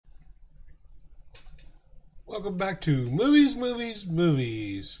Welcome back to Movies. I'm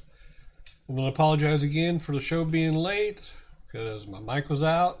going to apologize again for the show being late because my mic was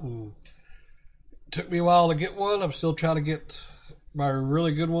out and it took me a while to get one. I'm still trying to get my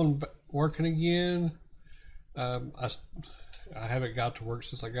really good one working again. I haven't got to work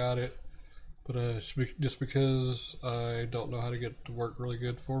since I got it, but just because I don't know how to get it to work really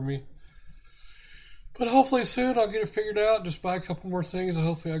good for me. But hopefully soon I'll get it figured out. Just buy a couple more things and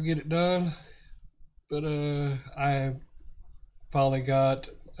hopefully I'll get it done. But I finally got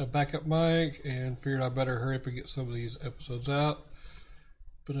a backup mic and figured I better hurry up and get some of these episodes out.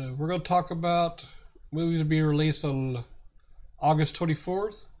 But we're going to talk about movies being released on August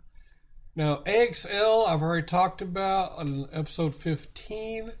 24th. Now, AXL I've already talked about on episode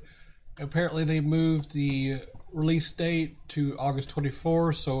 15. Apparently they moved the release date to August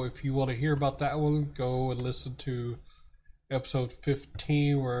 24th. So if you want to hear about that one, go and listen to episode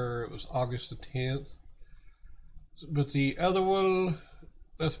 15 where it was August the 10th. But the other one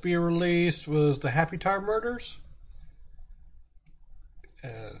that's being released was the Happytime Murders.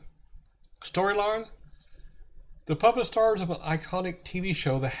 Storyline. The puppet stars of an iconic TV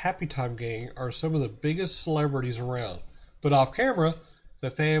show, the Happytime Gang, are some of the biggest celebrities around. But off camera, the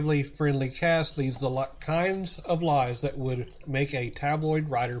family-friendly cast leads the kinds of lies that would make a tabloid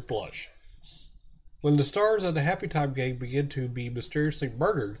writer blush. When the stars of the Happytime Gang begin to be mysteriously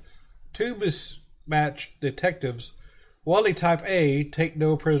murdered, two mismatched detectives, one a type A, take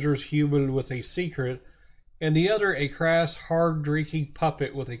no prisoners human with a secret, and the other a crass, hard-drinking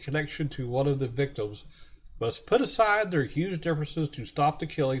puppet with a connection to one of the victims, must put aside their huge differences to stop the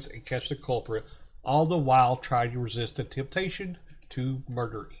killings and catch the culprit, all the while trying to resist the temptation to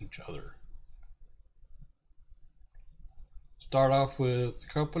murder each other. Start off with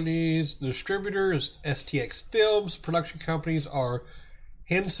companies. The distributor is STX Films. Production companies are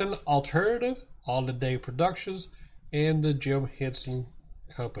Henson Alternative, On the Day Productions, and the Jim Henson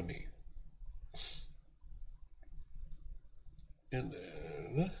Company. And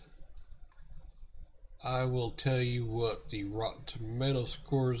then I will tell you what the Rotten Tomato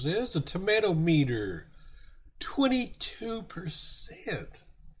scores is. The tomato meter, 22%.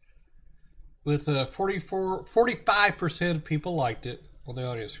 With 45% of people liked it on the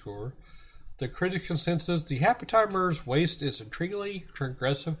audience score. The critic consensus, the Happytime Murders wastes its intriguingly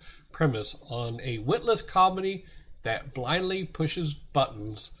transgressive premise on a witless comedy that blindly pushes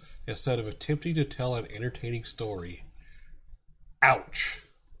buttons instead of attempting to tell an entertaining story. Ouch.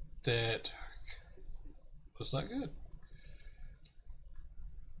 That was not good.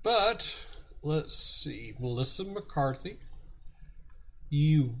 But, let's see. Melissa McCarthy.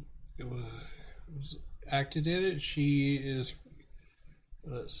 Was acted in it. She is,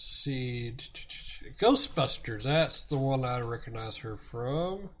 let's see, Ghostbusters. That's the one I recognize her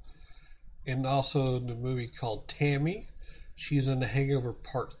from. And also the movie called Tammy. She's in The Hangover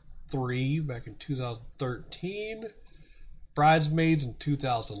Part 3 back in 2013. Bridesmaids in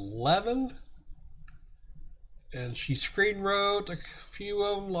 2011. And she screenwrote a few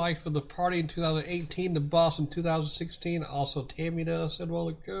of them, Life of the Party in 2018, The Boss in 2016. Also Tammy does, said a while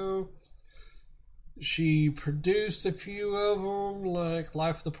ago. She produced a few of them, like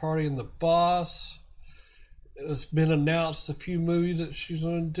Life of the Party and The Boss. It's been announced a few movies that she's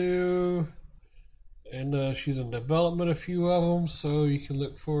going to do. And she's in development a few of them, so you can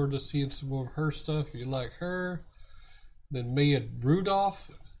look forward to seeing some more of her stuff if you like her. Then Maya Rudolph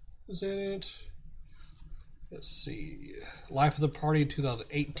is in it. Let's see. Life of the Party in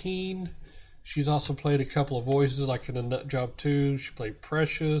 2018. She's also played a couple of voices, like in A Nut Job 2. She played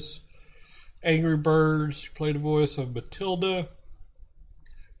Precious. Angry Birds. She played the voice of Matilda.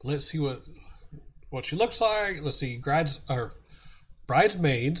 Let's see what she looks like. Let's see.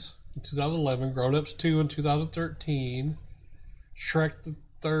 Bridesmaids in 2011. Grown Ups 2 in 2013. Shrek the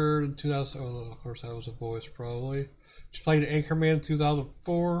Third in 2000. Oh, of course, that was a voice probably. She played Anchorman in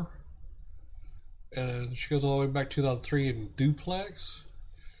 2004. And she goes all the way back to 2003 in Duplex.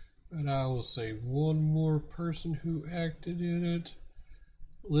 And I will say one more person who acted in it.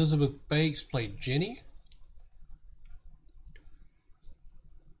 Elizabeth Banks played Jenny.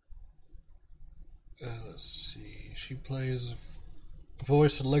 Let's see. She plays a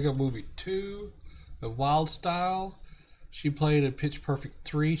voice in Lego Movie 2, The Wild Style. She played in Pitch Perfect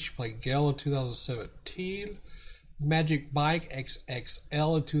 3. She played Gail in 2017. Magic Mike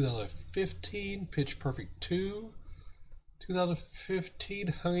XXL in 2015. Pitch Perfect 2. 2015.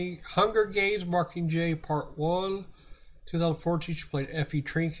 Hunger Games Mockingjay Part 1. 2014, she played Effie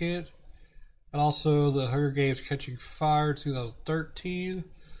Trinket. And also the Hunger Games Catching Fire, 2013.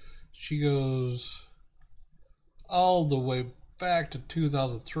 She goes all the way back to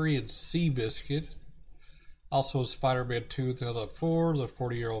 2003 in Seabiscuit. Also Spider-Man 2 2004, The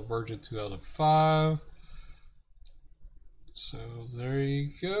 40-Year-Old Virgin 2005. So there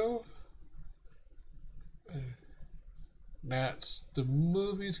you go. That's the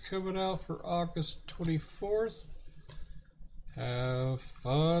movies coming out for August 24th. Have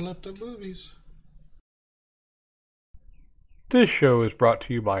fun at the movies. This show is brought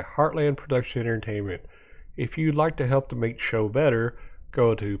to you by Heartland Production Entertainment. If you'd like to help to make the show better,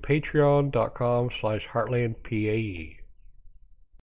 go to patreon.com/heartlandpae.